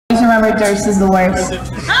Just remember, Durst is the worst.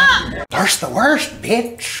 Durst the worst,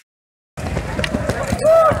 bitch.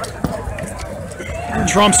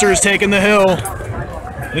 Trumpster is taking the hill.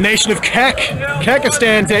 The nation of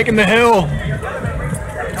Kekistan taking the hill.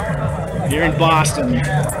 Here in Boston.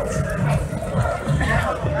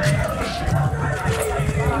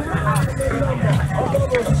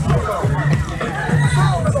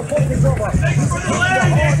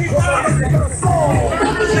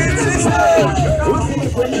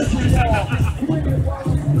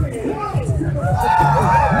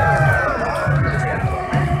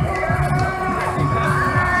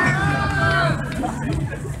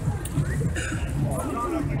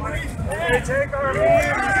 Take our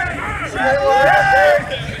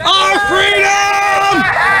freedom!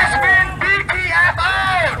 Has been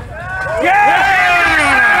BTFI! Yeah!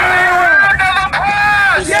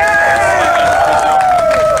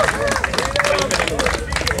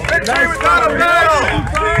 Victory without a battle!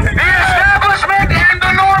 The establishment and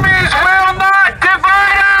the normies will not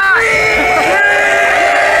divide us!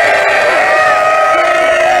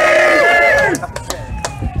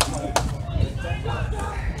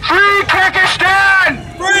 Free Kekistan!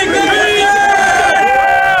 Free Kekistan!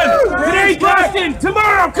 Today Boston,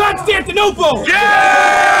 tomorrow Constantinople! Yeah!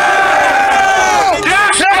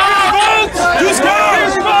 Yes, folks! Just go!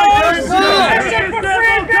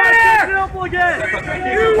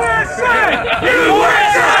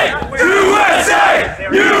 USA! USA!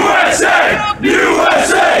 USA!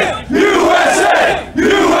 USA! USA!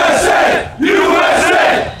 USA! USA! USA!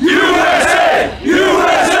 USA!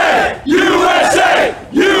 USA!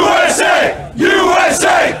 USA!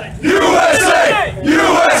 USA! USA!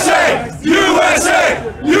 USA! USA!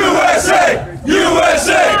 USA!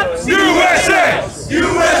 USA! USA!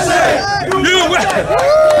 USA!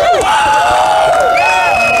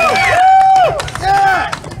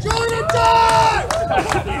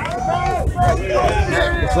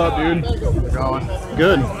 What's up, dude? Going.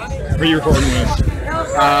 Good. Where are you recording with?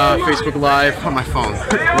 Facebook Live on my phone.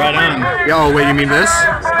 Right on. Yo, wait, you mean this?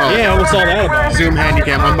 Oh. Yeah, what's all that about? Zoom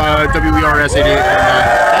Handicam. I'm WERS 88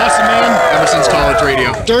 Awesome, man. Emerson's College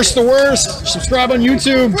Radio. Durst the worst. Subscribe on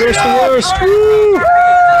YouTube. Durst the worst. Woo!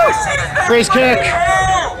 Praise Kek.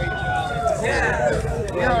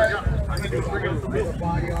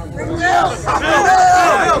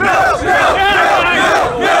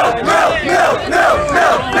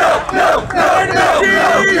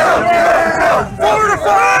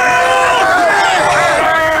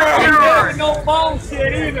 no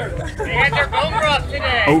bullshit either. They had their GoPro up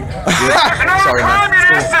today. Oh, sorry, man.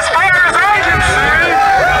 Communists as far as I can see.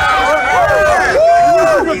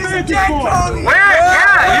 Where?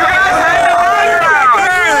 Yeah, you guys had the high ground.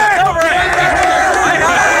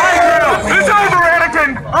 It's over, Anakin.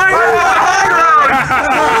 I'm on the high ground.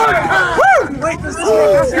 Wait, this is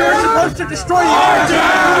you're supposed to destroy you.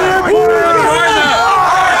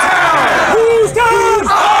 Who's down?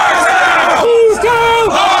 Who's down? Who's down?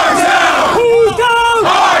 Who's down?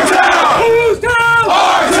 Who's down?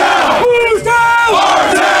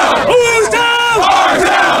 Who's down?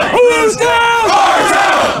 Who's down?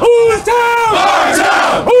 Who's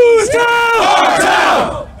down? Who's down?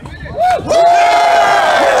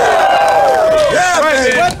 Yeah, man.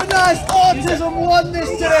 Weaponized autism won this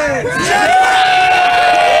today.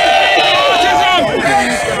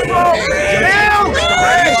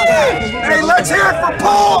 Hey, let's hear it for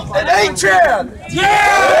Paul and A-Chan. Yeah!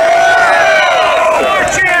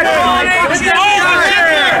 A-Chan,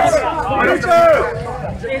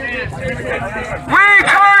 we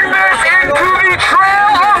turn this into the trail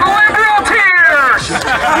of liberal tears.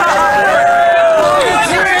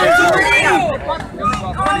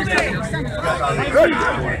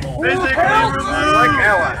 Like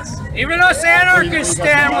allies. Even us anarchists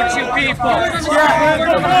stand with you people. We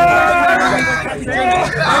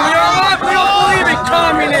all believe in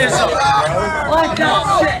communism. Like that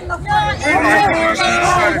shit.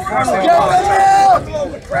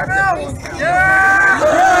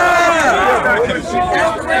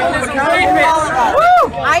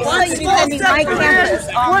 I saw you defending my campus.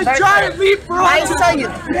 Giant leapfrog. I saw you.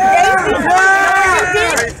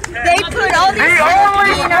 They put all these The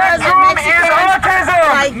only spectrum is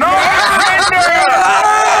autism. No gender.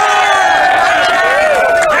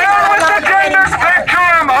 Down with the gender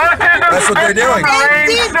spectrum. Autism. That's what they're doing. They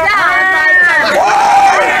did that.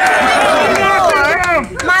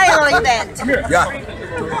 My event. Yeah.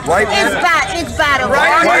 White It's men. bad. It's bad.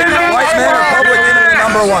 White men are public enemy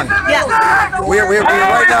number one. Yeah. We're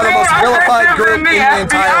right now the most vilified group in the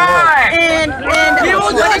entire world. And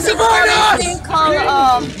what is he called? called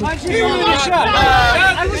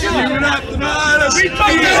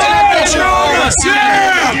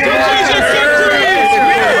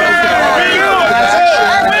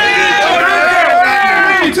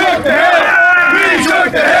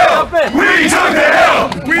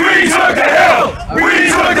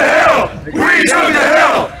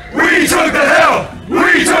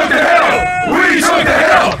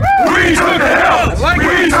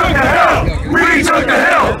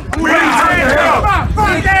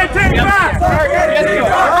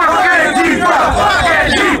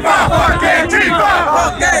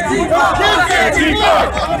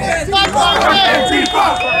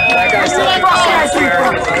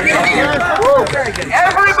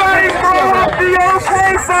Everybody throw up the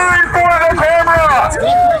OK sign for the camera!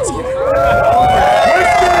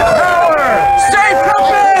 Winston Power! Stay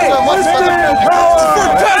pumping! Winston Power! For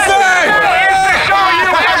Tessie! To show you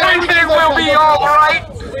everything will be alright!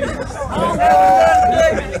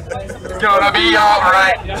 It's gonna be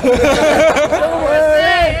alright!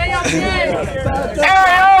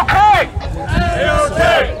 A-OK!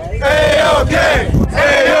 A-OK!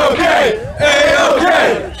 A-OK! A-OK!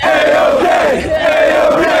 A-OK!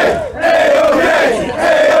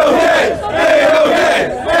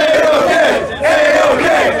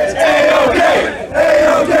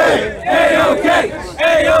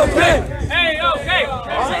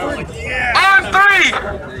 On three!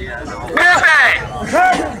 Pepe!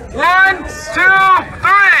 1, 2,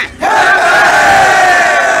 3!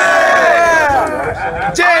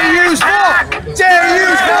 JU's fault!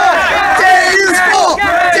 JU's fault! JU's fault!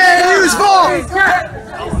 JU's fault!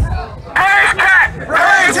 Praise cat!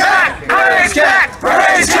 Praise cat! Praise cat!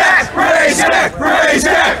 Praise cat! Praise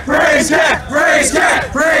cat! Praise cat! Praise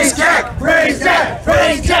cat! Praise cat! Praise cat! Praise cat!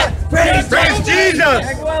 Praise cat! Praise Jesus!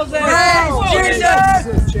 Praise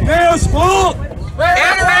Jesus! Nail's fault! If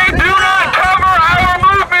they do not cover our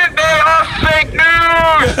movement, they are fake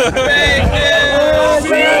news! Fake news!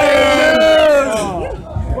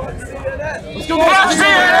 Fuck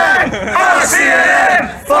CNN! Fuck CNN!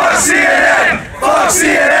 Fuck CNN! Fuck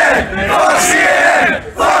CNN! Fuck CNN!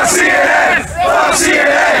 Fuck CNN! Fuck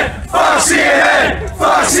CNN! Fuck CNN! Fuck CNN!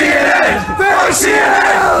 Fuck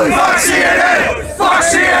CNN! Fuck CNN! Fuck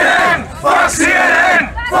CNN! Fuck CNN!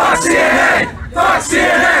 Fuck CNN! Fuck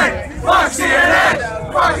CNN! Fuck CNN!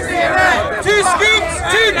 Fuck CNN! 2 scoops,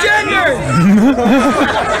 2 genders!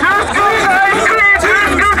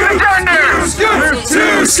 2 scoops, 2 genders!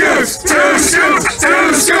 2 scoops, 2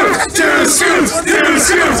 scoops, 2 scoops, 2 scoops,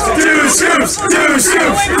 2 scoops, 2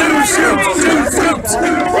 scoops, 2 scoops, 2 scoops.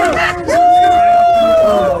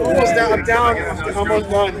 I'm down. I'm almost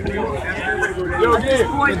done. Yo, Gabe.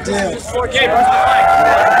 Good deal.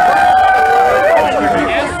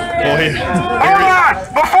 Hold on!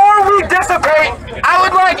 Before we dissipate, I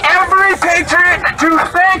would like every patriot to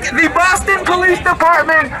thank the Boston Police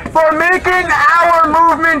Department for making our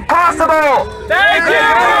movement possible. Thank you!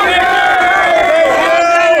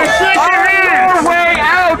 On your way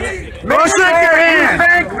out, make sure you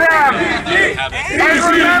thank them. And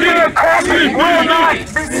remember, coffee will not be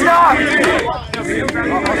stopped. Blue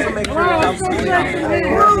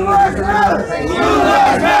lives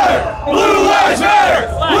matter!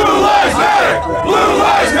 Blue lives matter! Blue lives matter! Blue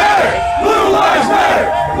lives matter! Blue lives matter! Blue lives matter!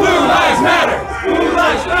 Blue lives matter! Blue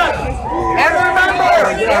lives matter! And remember,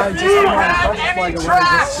 if you have any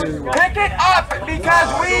trash, pick it up because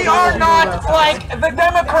we are not like the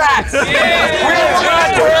Democrats. We will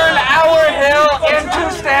not turn our hill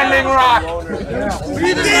into Standing Rock.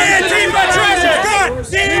 The Antifa trash is gone!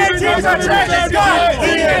 The Antifa trash is gone!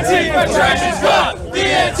 The Antifa trash is gone! The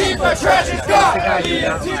Antifa trash is gone! The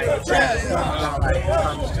Antifa trash is gone!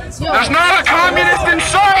 There's not a communist in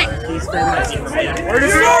sight!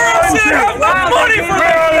 Money for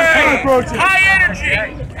that! High energy!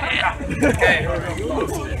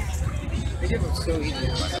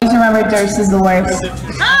 Remember, Durst is the worst.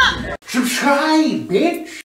 Subscribe, bitch!